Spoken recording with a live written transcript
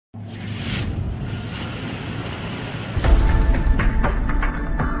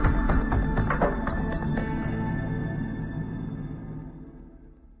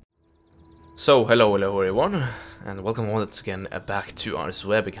Hello everyone, and welcome once again back to our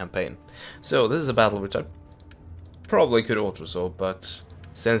Suebi campaign. So this is a battle which I probably could auto-resolve, but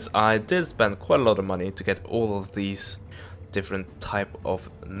since I did spend quite a lot of money to get all of these different type of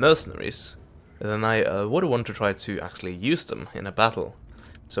mercenaries, then I would want to try to actually use them in a battle.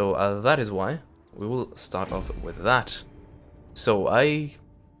 So that is why we will start off with that. So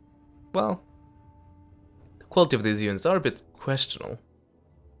well, the quality of these units are a bit questionable.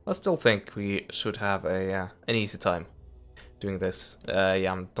 I still think we should have an easy time doing this.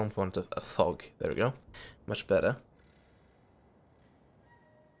 Yeah, I don't want a fog. There we go. Much better.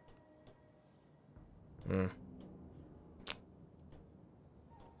 And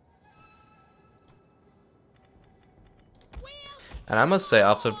I must say,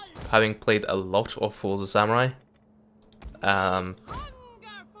 after having played a lot of Forza Samurai,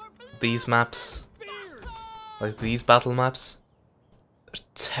 these maps, like these battle maps, are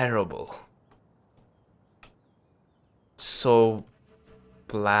terrible. So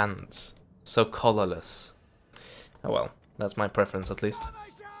bland, so colorless. Oh well, that's my preference at least.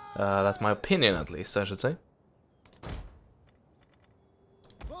 That's my opinion at least, I should say.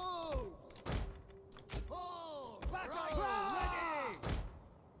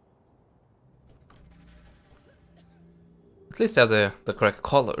 At least they have the correct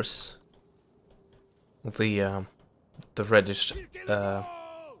colors. The reddish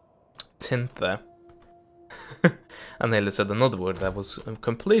tint there. I nearly said another word that was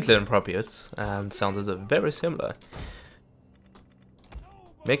completely inappropriate and sounded very similar.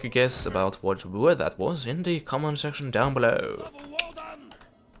 Make a guess about what word that was in the comment section down below.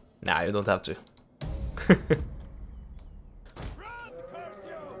 Nah, you don't have to.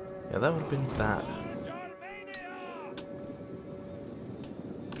 Yeah, that would have been bad.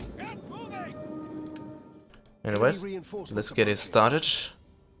 Anyway, let's get it started.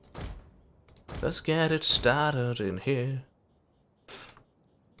 Let's get it started in here.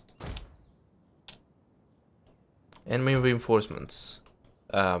 Enemy reinforcements.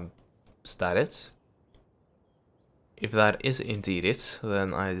 Is that it? If that is indeed it,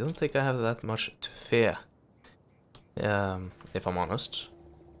 then I don't think I have that much to fear. If I'm honest.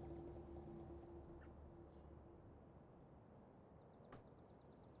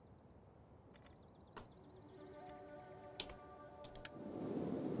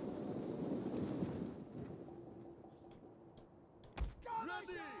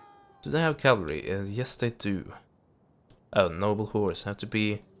 Do they have cavalry? Yes, they do. Oh, noble horse. Have to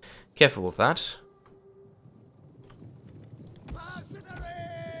be careful with that.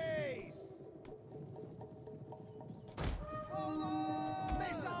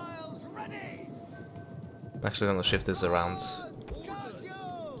 I'm actually gonna shift this around.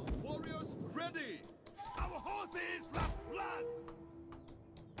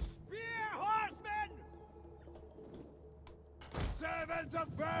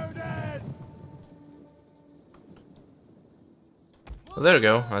 Well, there we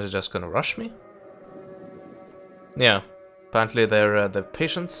go. Are they just gonna rush me? Yeah. Apparently their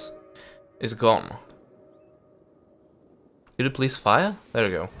patience is gone. Could you please fire? There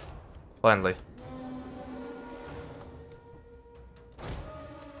we go. Finally.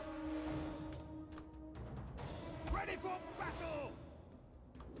 Ready for battle!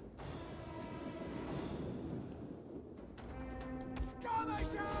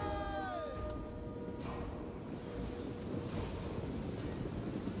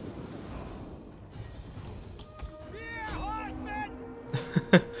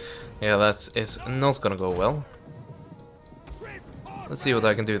 Yeah, that is not gonna go well. Let's see what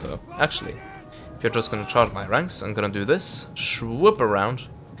I can do though. Actually, if you're just gonna charge my ranks, I'm gonna do this, swoop around,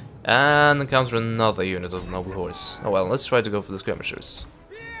 and encounter another unit of the noble horse. Oh well, let's try to go for the skirmishers.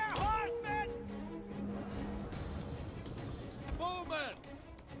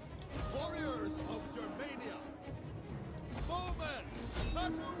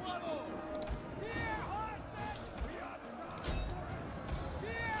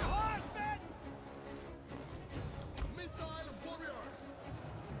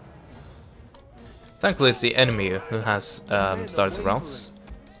 Thankfully, it's the enemy who has started the rounds.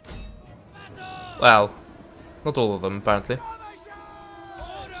 Well, not all of them, apparently.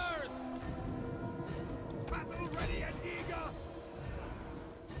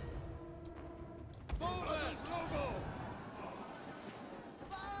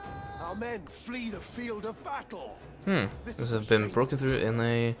 Our men flee the field of battle. This has been broken through in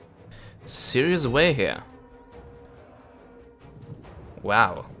a serious way here.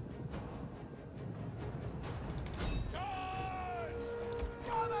 Wow.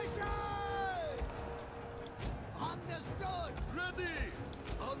 Understood. Ready.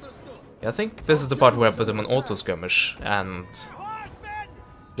 Understood. Yeah, I think this is the part where I put them on auto skirmish and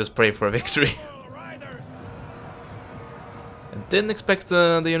just pray for a victory. I didn't expect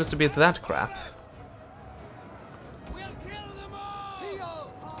the units to be that crap.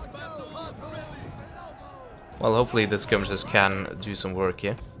 Well, hopefully the skirmishers can do some work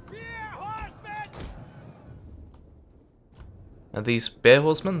here. And these bear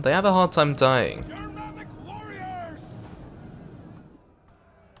horsemen, they have a hard time dying.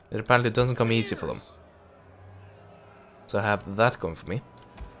 It apparently doesn't come easy for them. So I have that going for me.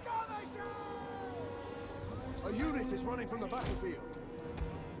 A unit is running from the battlefield.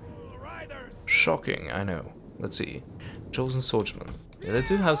 Shocking, I know. Let's see. Chosen swordsmen. Yeah, they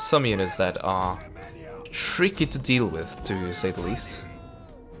do have some units that are tricky to deal with, to say the least.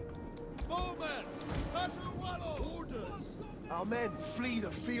 Our men flee the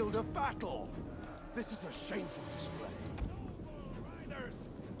field of battle. This is a shameful display.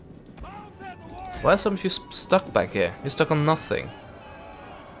 Why are some of you stuck back here? You're stuck on nothing.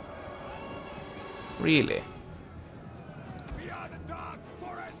 Really? We are the dark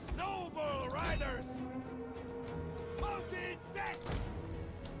forest noble riders. Mounted death.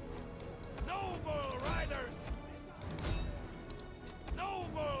 Noble riders.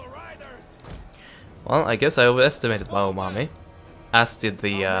 Noble riders. Well, I guess I overestimated my own army, as did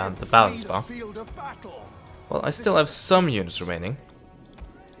the balance bar. Well, I still have some units remaining.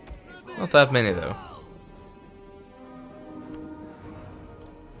 Not that many though.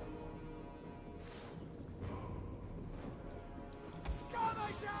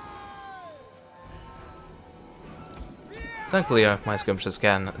 Thankfully, my skirmishers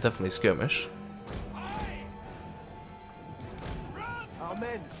can definitely skirmish. Our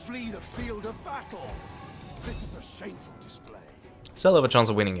men flee the field of battle. This is a shameful display. Still have a chance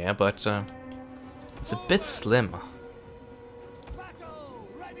of winning here, but it's a bit slim. Battle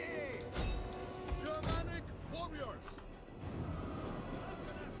ready. Germanic warriors.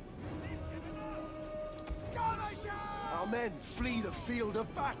 Skirmisher! Our men flee the field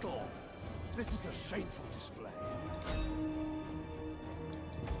of battle. This is a shameful display.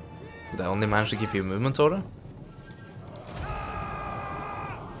 Did I only manage to give you a movement order?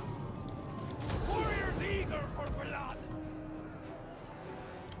 Warriors eager for blood.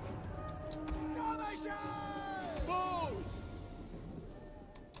 Skirmisher! Bows!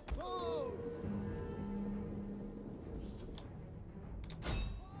 Bows!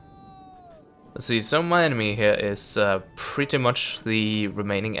 Let's see, so my enemy here is pretty much the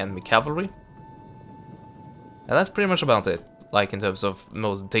remaining enemy cavalry. And that's pretty much about it, like in terms of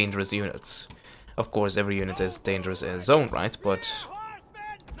most dangerous units. Of course, every unit is dangerous in its own right, but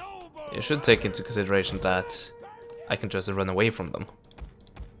you should take into consideration that I can just run away from them.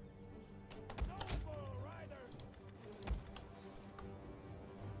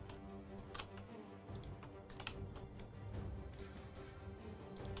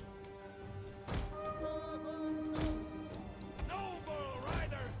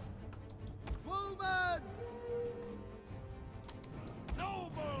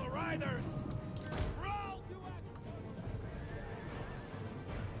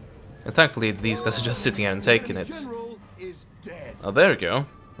 And thankfully these guys are just sitting here and taking it. Oh, there we go.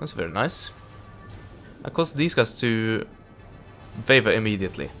 That's very nice. I caused these guys to waver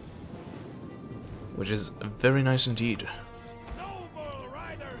immediately, which is very nice indeed.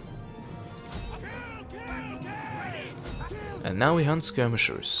 And now we hunt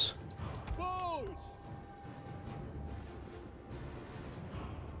skirmishers.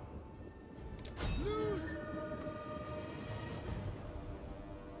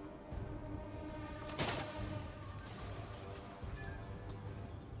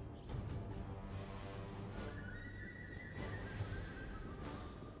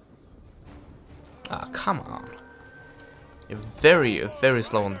 Ah, come on. You're very, very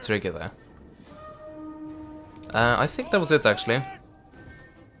slow on the trigger there. I think that was it actually,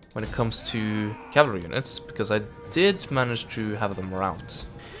 when it comes to cavalry units, because I did manage to have them around,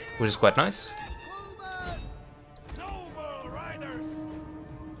 which is quite nice.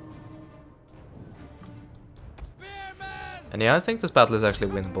 And yeah, I think this battle is actually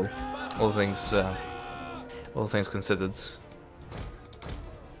winnable, all things considered.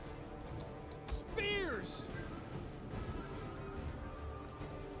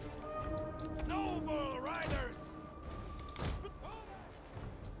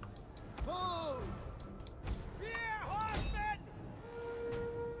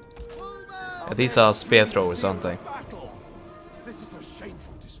 Yeah, these are spear throwers, aren't they? This is a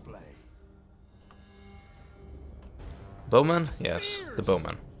shameful display. Bowman? Yes, the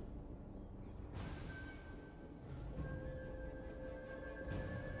bowman.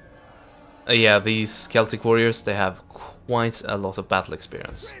 yeah, these Celtic warriors, they have quite a lot of battle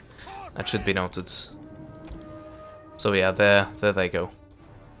experience. That should be noted. So yeah, there they go.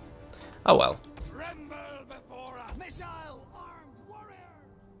 Oh well.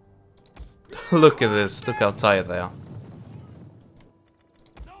 Look at this, look how tired they are.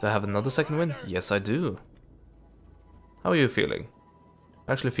 Do I have another second win? Yes, I do. How are you feeling?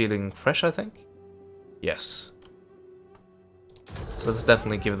 Actually feeling fresh, I think? Yes. So let's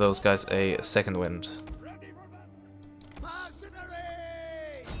definitely give those guys a second wind.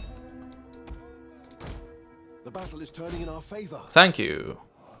 The battle is turning in our favor. Thank you.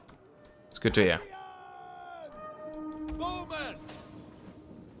 It's good to hear. Bowman!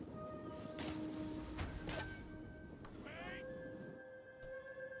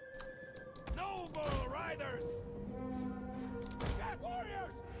 Noble riders! Get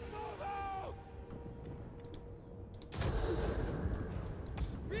warriors! Move out!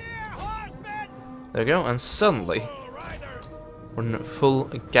 Spear horsemen! There we go, and suddenly we're in full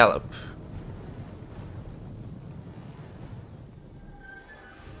gallop.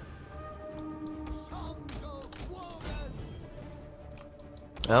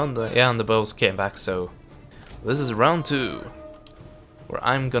 And the bows came back, so this is round 2, where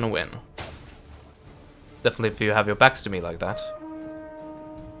I'm gonna win. Definitely if you have your backs to me like that.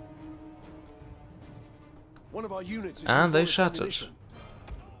 One of our units is And they shattered.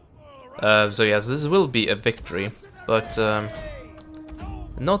 So yes, this will be a victory, but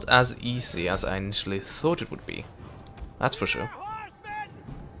not as easy as I initially thought it would be. That's for sure.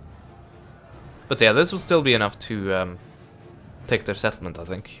 But yeah, this will still be enough to take their settlement, I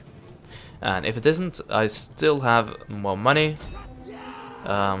think. And if it isn't, I still have more money,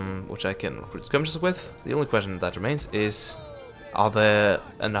 which I can recruit skirmishers with. The only question that remains is, are there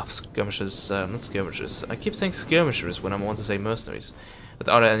enough skirmishers, not skirmishers, I keep saying skirmishers when I want to say mercenaries, but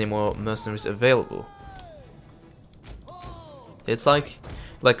are there any more mercenaries available? It's like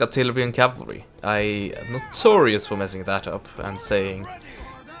artillery and cavalry. I am notorious for messing that up and saying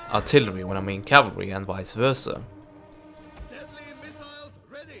artillery when I mean cavalry and vice versa.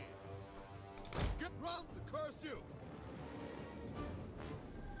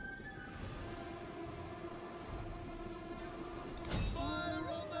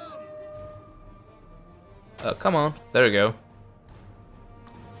 Come on, there we go.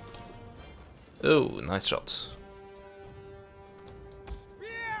 Oh, nice shot.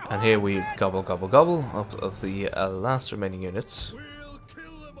 And here we gobble up of the last remaining units.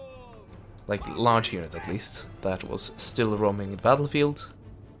 Like large unit at least, that was still roaming the battlefield.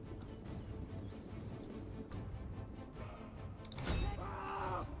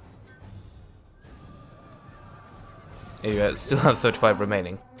 You still have 35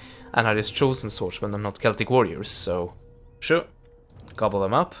 remaining. And I just chosen swordsmen and not Celtic warriors, so sure, gobble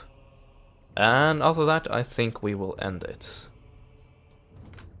them up. And after that, I think we will end it.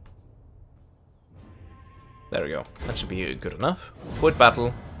 There we go. That should be good enough. Quit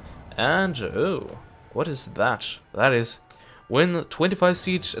battle. And, oh, what is that? That is win 25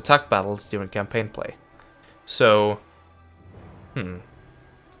 siege attack battles during campaign play. So,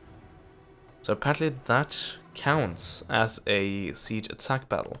 So apparently that counts as a siege attack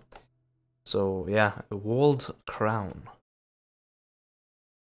battle. So yeah, a walled crown.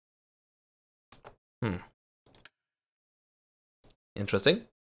 Interesting.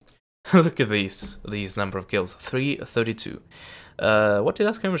 Look at these number of kills. 332. What did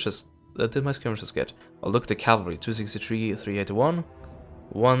my skirmishers get? Oh, look at the cavalry. 263, 381,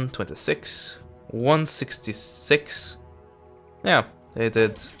 126, 166. Yeah, they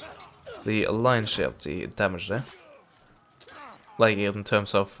did the lion's share of the damage there. Like in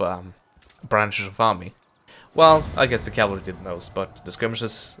terms of branches of army. Well, I guess the cavalry did most, but the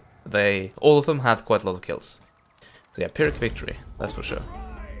skirmishers, all of them had quite a lot of kills. So yeah, Pyrrhic victory, that's for sure.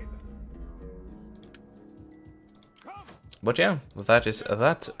 But yeah, that is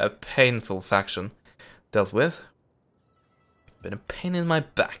that. A painful faction dealt with. Been a pain in my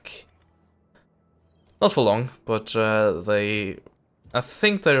back. Not for long, but I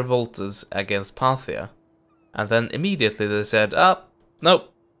think they revolted against Parthia. And then immediately they said,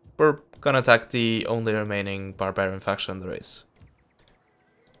 nope, we're gonna attack the only remaining barbarian faction there is.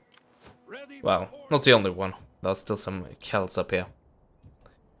 Well, not the only one. There's still some Celts up here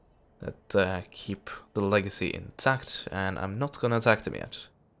that keep the legacy intact, and I'm not gonna attack them yet.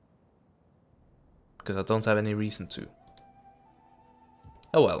 Because I don't have any reason to.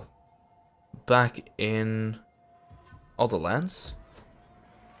 Oh well. Back in other lands.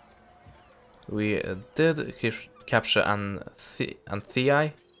 We did capture Anthea,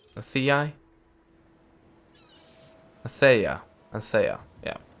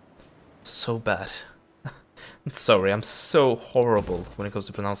 yeah. So bad. I'm sorry, I'm so horrible when it comes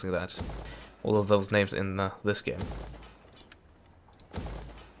to pronouncing that. All of those names in this game.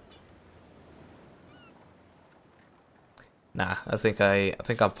 Nah, I think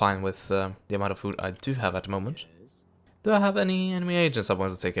I'm fine with the amount of food I do have at the moment. Do I have any enemy agents I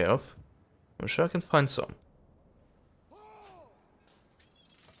want to take care of? I'm sure I can find some.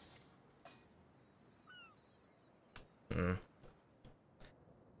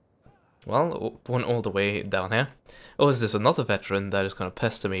 Well, one all the way down here. Oh, is this another veteran that is gonna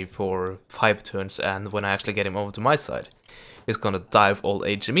pester me for 5 turns, and when I actually get him over to my side, he's gonna die of old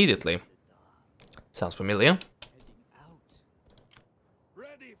age immediately. Sounds familiar.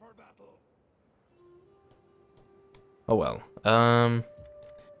 Ready for battle. Oh well.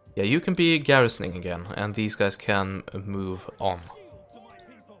 Yeah, you can be garrisoning again, and these guys can move on.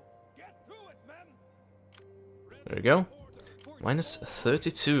 There we go. Minus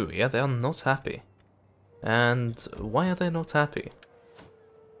 32. Yeah, they are not happy. And why are they not happy?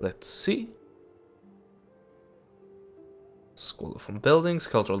 Let's see. School from buildings,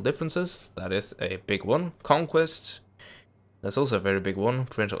 cultural differences. That is a big one. Conquest. That's also a very big one.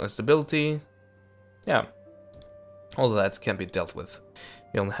 Provincial instability. Yeah. All of that can be dealt with.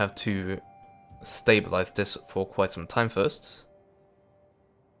 You only have to stabilize this for quite some time first.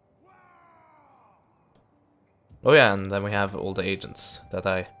 Oh yeah, and then we have all the agents that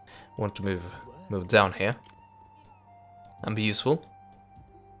I want to move down here and be useful.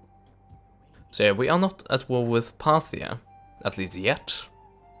 So yeah, we are not at war with Parthia, at least yet.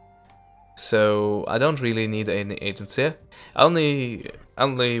 So I don't really need any agents here. I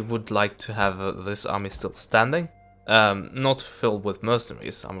only would like to have this army still standing, not filled with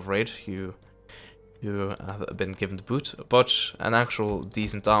mercenaries. I'm afraid you have been given the boot, but an actual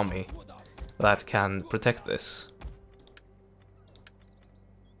decent army that can protect this.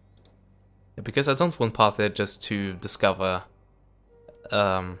 Because I don't want Parthia just to discover,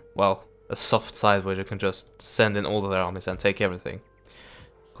 well, a soft side where you can just send in all of their armies and take everything.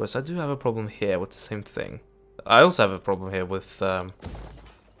 Of course, I do have a problem here with the same thing. I also have a problem here with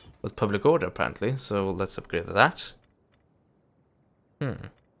public order, apparently, so let's upgrade that.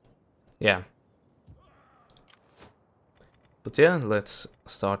 Yeah. But yeah, let's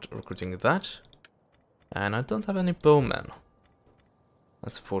start recruiting that. And I don't have any bowmen.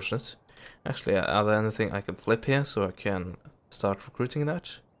 That's unfortunate. Actually, are there anything I can flip here so I can start recruiting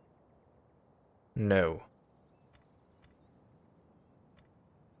that? No.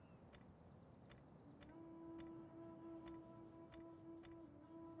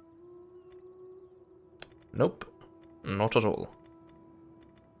 Nope. Not at all.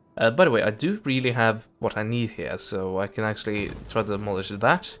 By the way, I do really have what I need here, so I can actually try to demolish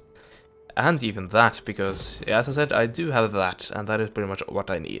that. And even that, because, as I said, I do have that, and that is pretty much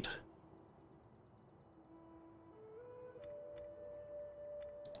what I need.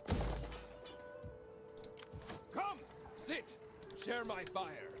 Come, sit, share my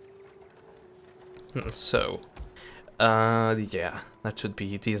fire. So, yeah, that should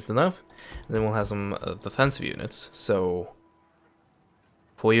be decent enough. And then we'll have some defensive units, so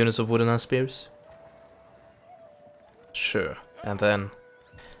 4 units of wooden and spears. Sure, and then,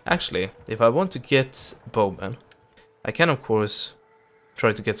 actually, if I want to get bowmen, I can of course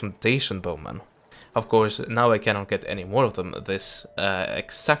try to get some Dacian bowmen. Of course, now I cannot get any more of them this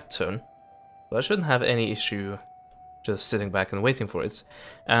exact turn, but I shouldn't have any issue just sitting back and waiting for it.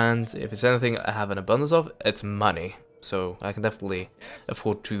 And if it's anything I have an abundance of, it's money. So I can definitely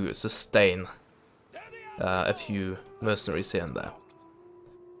afford to sustain a few mercenaries here and there.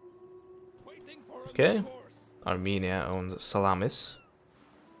 Okay, Armenia owns Salamis.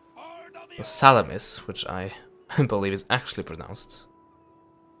 Or Salamis, which I believe is actually pronounced.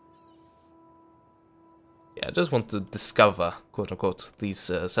 Yeah, I just want to discover, quote-unquote, these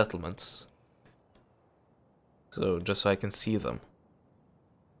settlements. So, just so I can see them.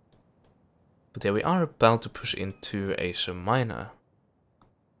 But yeah, we are about to push into Asia Minor.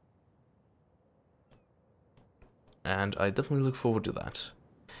 And I definitely look forward to that.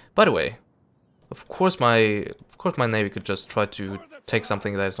 By the way, of course my navy could just try to take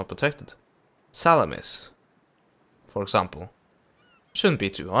something that is not protected. Salamis, for example. Shouldn't be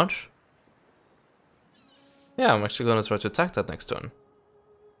too hard. Yeah, I'm actually gonna try to attack that next turn.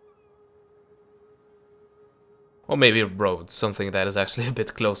 Or maybe Rhodes, something that is actually a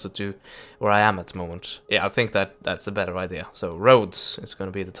bit closer to where I am at the moment. Yeah, I think that's a better idea. So Rhodes is going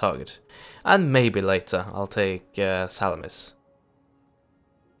to be the target. And maybe later I'll take Salamis.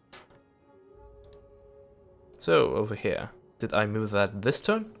 So, over here. Did I move that this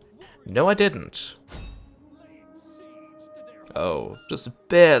turn? No, I didn't. Oh, just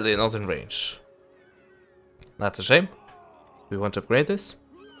barely not in range. That's a shame. We want to upgrade this?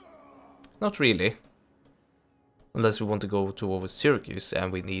 Not really. Unless we want to go towards Syracuse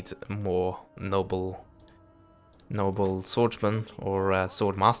and we need more noble swordsmen or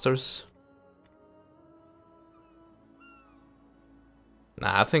sword masters.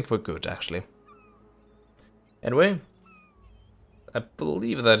 Nah, I think we're good actually. Anyway, I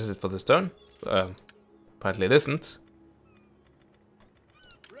believe that is it for this turn. Apparently it isn't.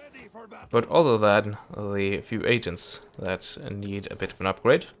 But other than the few agents that need a bit of an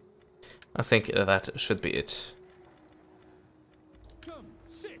upgrade, I think that should be it. Come,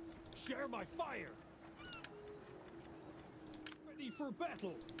 sit, share my fire. Ready for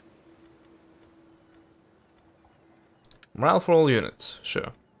battle. Morale for all units,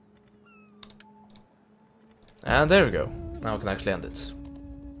 sure. And there we go. Now I can actually end it.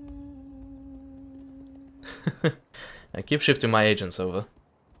 I keep shifting my agents over.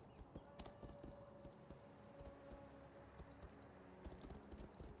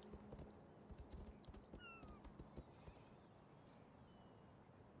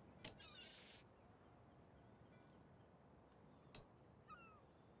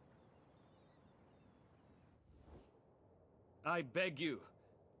 I beg you,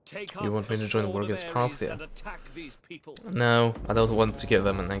 take You want me to join the war against Parthia? and attack these people. No, I don't want to give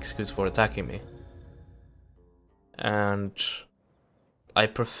them an excuse for attacking me. And I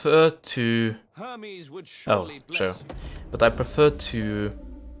prefer to... Hermes would surely Oh, sure. bless. But I prefer to...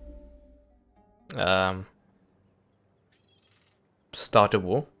 start a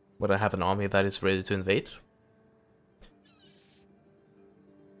war when I have an army that is ready to invade.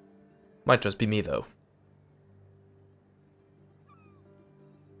 Might just be me though.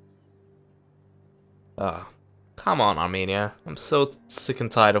 Ah, come on Armenia, I'm so sick and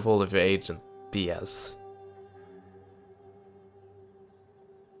tired of all of your agent BS.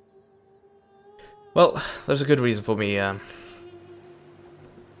 Well, there's a good reason for me, oh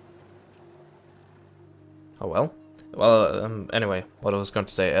well. Well, anyway, what I was going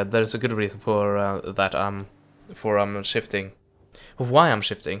to say, there's a good reason for that I'm shifting. Why I'm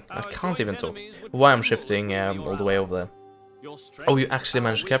shifting? I can't even talk. Why I'm shifting all the way over there. Oh, you actually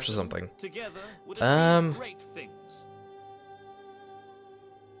managed to capture something.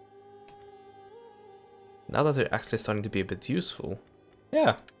 Now that they're actually starting to be a bit useful,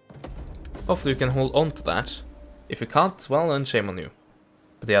 yeah. Hopefully you can hold on to that. If you can't, well, then shame on you.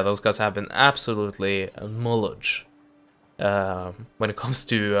 But yeah, those guys have been absolutely mullage when it comes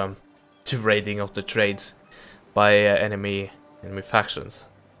to raiding of the trades by enemy factions.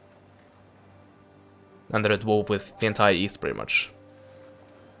 And they're at war with the entire East, pretty much.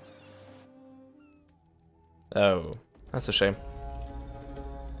 Oh, that's a shame.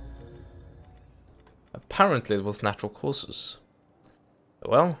 Apparently it was natural causes.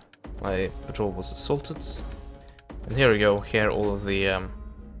 Well, my patrol was assaulted. And here we go, here all of the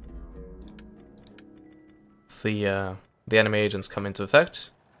enemy agents come into effect.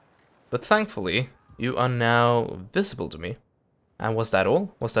 But thankfully, you are now visible to me. And was that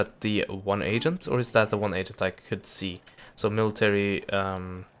all? Was that the one agent, or is that the one agent I could see? So military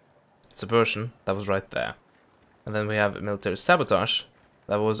subversion, that was right there. And then we have military sabotage,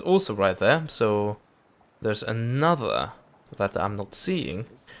 that was also right there. So there's another that I'm not seeing.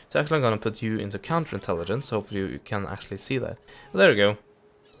 So actually I'm gonna put you into counterintelligence, hopefully you can actually see that. There we go.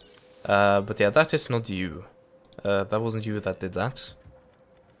 But yeah, that is not you. That wasn't you that did that.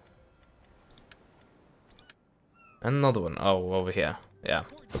 Another one. Oh, over here. Yeah,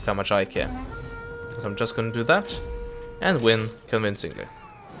 look how much I care. So I'm just gonna do that and win convincingly.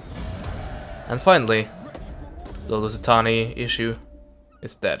 And finally, the Lusitani issue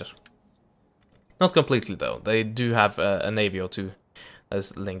is dead. Not completely though. They do have a navy or two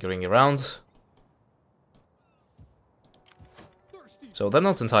that's lingering around. So they're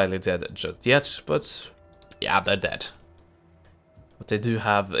not entirely dead just yet, but yeah, they're dead. What they do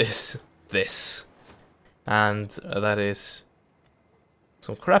have is this. And that is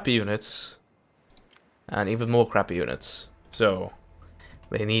some crappy units and even more crappy units. So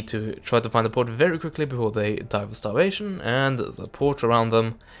they need to try to find the port very quickly before they die of starvation, and the ports around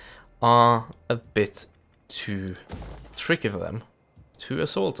them are a bit too tricky for them to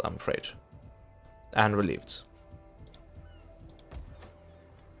assault, I'm afraid. And relieved.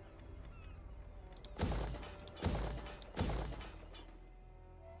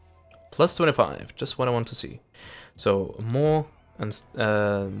 Plus 25, just what I want to see. So more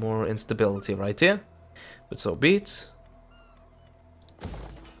instability right here, but so be it.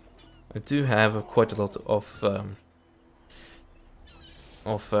 I do have quite a lot of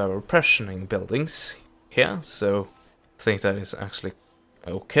repressioning buildings here, so think that is actually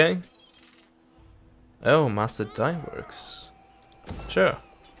okay. Oh, Master Dye Works. Sure.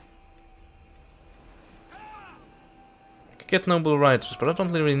 I could get Noble Riders, but I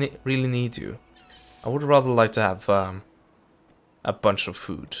don't really need you. I would rather like to have a bunch of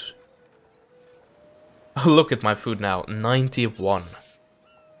food. Oh, look at my food now, 91.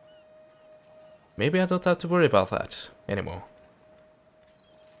 Maybe I don't have to worry about that anymore.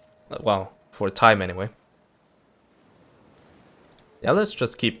 Well, for a time anyway. Yeah, let's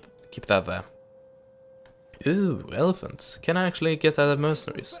just keep that there. Ooh, elephants. Can I actually get that at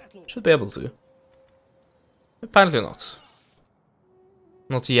mercenaries? Should be able to. Apparently not.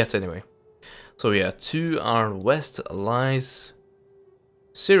 Not yet anyway. So yeah, to our west lies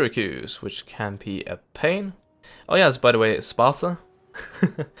Syracuse, which can be a pain. Oh yes, by the way, Sparta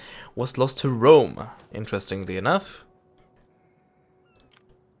was lost to Rome, interestingly enough.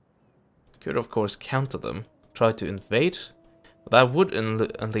 Could of course counter them, try to invade. But that would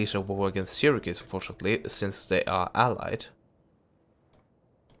unleash a war against Syracuse, unfortunately, since they are allied.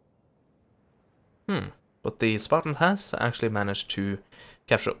 But the Spartan has actually managed to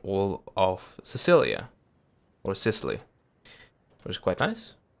capture all of Sicilia, or Sicily, which is quite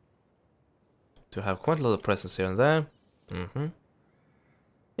nice. To have quite a lot of presence here and there.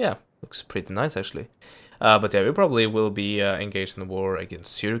 Yeah, looks pretty nice actually. But yeah, we probably will be engaged in the war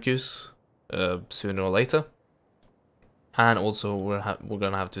against Syracuse sooner or later. And also we're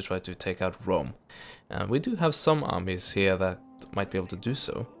gonna have to try to take out Rome. We do have some armies here that might be able to do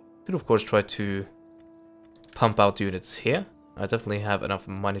so. Could of course try to pump out units here. I definitely have enough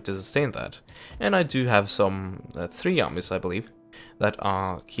money to sustain that. And I do have some 3 armies, I believe, that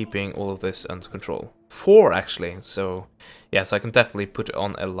are keeping all of this under control. 4 actually, so yes, I can definitely put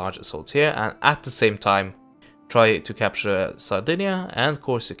on a large assault here and at the same time try to capture Sardinia and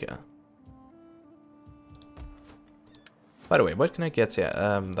Corsica. By the way, what can I get here?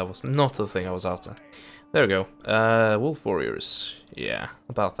 That was not the thing I was after. There we go. Wolf Warriors. Yeah,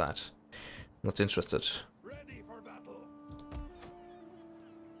 about that. Not interested.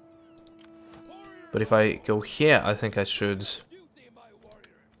 But if I go here, I think I should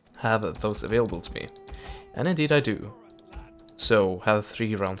have those available to me. And indeed I do. So, have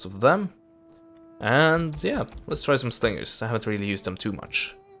 3 rounds of them. And yeah, let's try some slingers. I haven't really used them too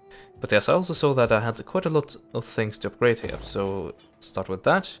much. But yes, I also saw that I had quite a lot of things to upgrade here. So, start with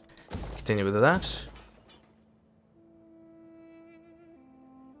that. Continue with that.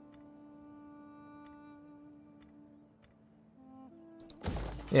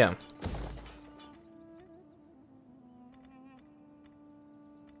 Yeah.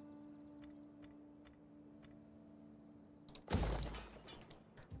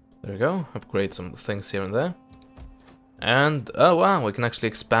 There we go, upgrade some things here and there. And, oh wow, we can actually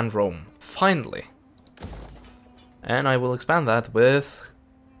expand Rome. Finally! And I will expand that with...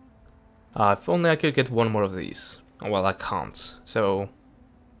 if only I could get one more of these. Well, I can't, so...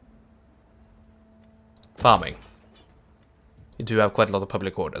 Farming. You do have quite a lot of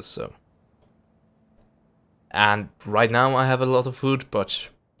public orders, so... And right now I have a lot of food, but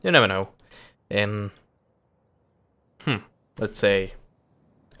you never know. In... let's say...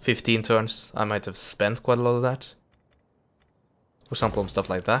 15 turns, I might have spent quite a lot of that. For example, stuff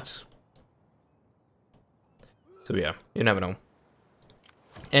like that. So yeah, you never know.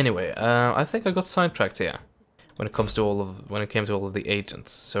 Anyway, I think I got sidetracked here when it comes to when it came to all of the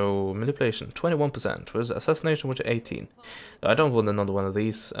agents. So manipulation 21%, whereas assassination which 18. I don't want another one of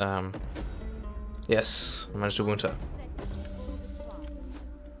these. Yes, I managed to wound her.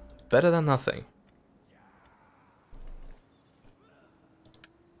 Better than nothing.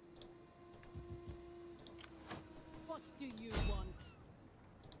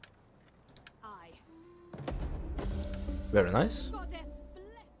 Very nice.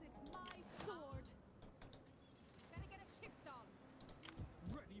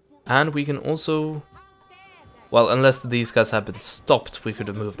 And we can also... Well, unless these guys have been stopped, we could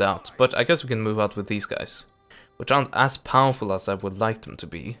have moved out. But I guess we can move out with these guys. Which aren't as powerful as I would like them to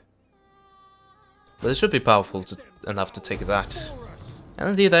be. But they should be powerful enough to take that.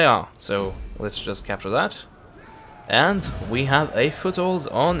 And indeed they are. So, let's just capture that. And we have a foothold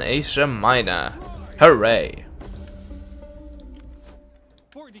on Asia Minor. Hooray!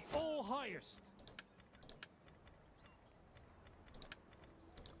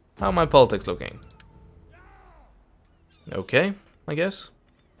 How are my politics looking? Okay, I guess.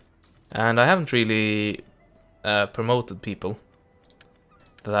 And I haven't really promoted people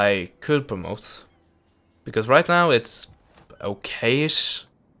that I could promote. Because right now it's okay-ish.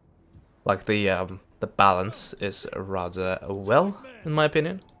 Like the balance is rather well, in my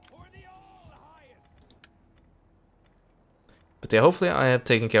opinion. But yeah, hopefully I have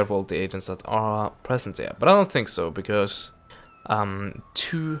taken care of all the agents that are present here. But I don't think so, because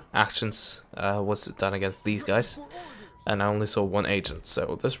 2 actions was done against these guys, and I only saw 1 agent,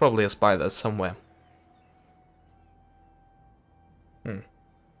 so there's probably a spy there somewhere.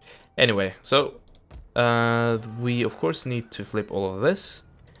 Anyway, so we of course need to flip all of this,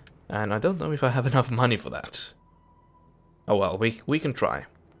 and I don't know if I have enough money for that. Oh well, we can try.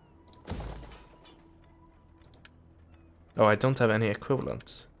 Oh, I don't have any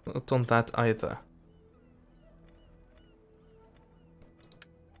equivalents. Not on that either.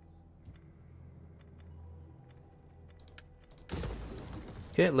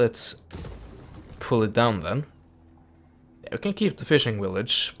 Okay, let's pull it down then. Yeah, we can keep the fishing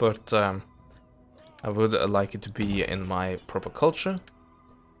village, but I would like it to be in my proper culture.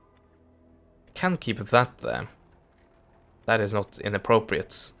 I can keep that there. That is not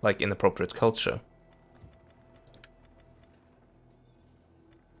inappropriate, like inappropriate culture.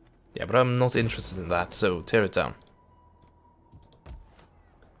 Yeah, but I'm not interested in that, so tear it down.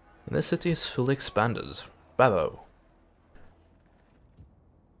 And this city is fully expanded. Bravo.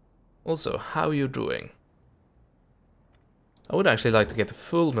 Also, how are you doing? I would actually like to get a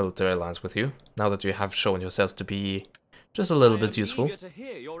full military alliance with you, now that you have shown yourselves to be just a little bit useful.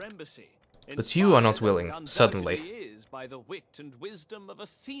 But you are not willing, suddenly. Is by the wit and wisdom of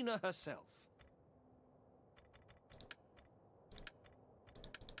Athena herself.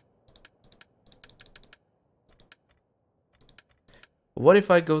 What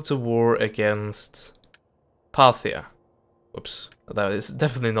if I go to war against Parthia? Oops, that is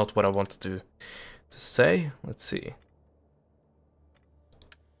definitely not what I wanted to say. Let's see.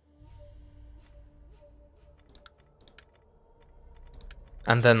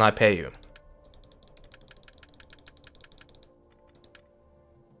 And then I pay you.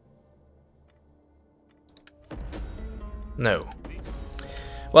 No.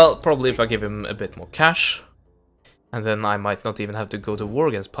 Well, probably if I give him a bit more cash, and then I might not even have to go to war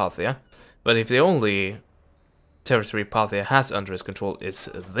against Parthia. But if the only territory Parthia has under his control is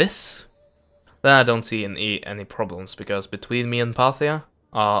this, then I don't see any problems, because between me and Parthia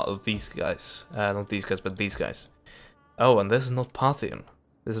are these guys. Not these guys, but these guys. Oh, and this is not Parthian.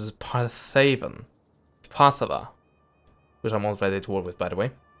 This is Parthavan. Parthava. Which I'm already at war with, by the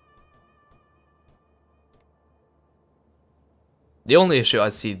way. The only issue I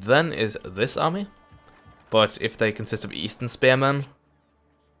see then is this army. But if they consist of Eastern Spearmen,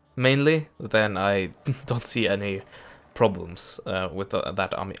 mainly, then I don't see any problems with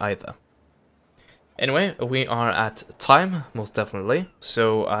that army either. Anyway, we are at time, most definitely,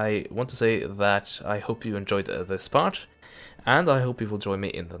 so I want to say that I hope you enjoyed this part, and I hope you will join me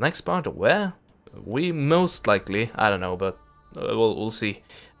in the next part, where we most likely, I don't know, but we'll see,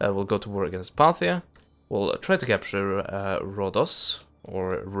 we'll go to war against Parthia, we'll try to capture Rhodos,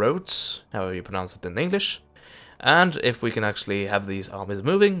 or Rhodes, however you pronounce it in English, and if we can actually have these armies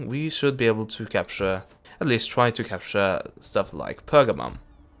moving, we should be able to capture, at least try to capture stuff like Pergamum.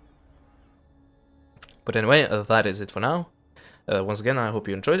 But anyway, that is it for now. Once again, I hope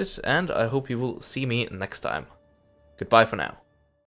you enjoyed it, and I hope you will see me next time. Goodbye for now.